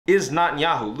Is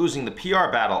Netanyahu losing the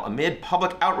PR battle amid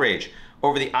public outrage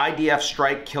over the IDF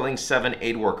strike killing 7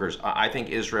 aid workers? I think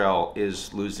Israel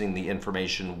is losing the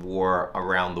information war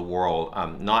around the world,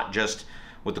 not just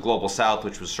with the global south,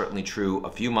 which was certainly true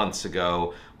a few months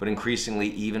ago, but increasingly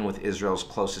even with Israel's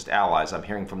closest allies. I'm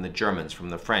hearing from the Germans, from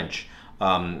the French,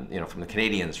 from the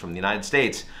Canadians, from the United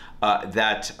States,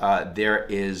 that there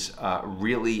is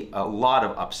really a lot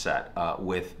of upset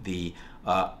with the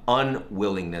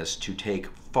unwillingness to take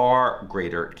far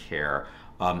greater care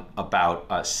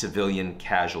about civilian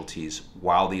casualties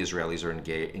while the Israelis are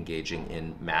engaging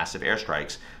in massive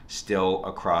airstrikes still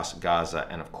across Gaza,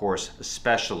 and of course,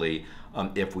 especially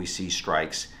if we see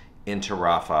strikes into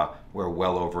Rafah, where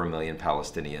well over 1 million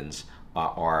Palestinians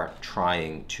are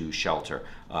trying to shelter.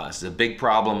 This is a big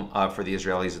problem for the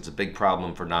Israelis. It's a big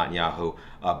problem for Netanyahu,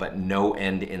 but no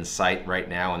end in sight right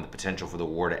now, and the potential for the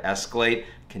war to escalate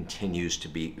continues to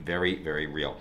be very, very real.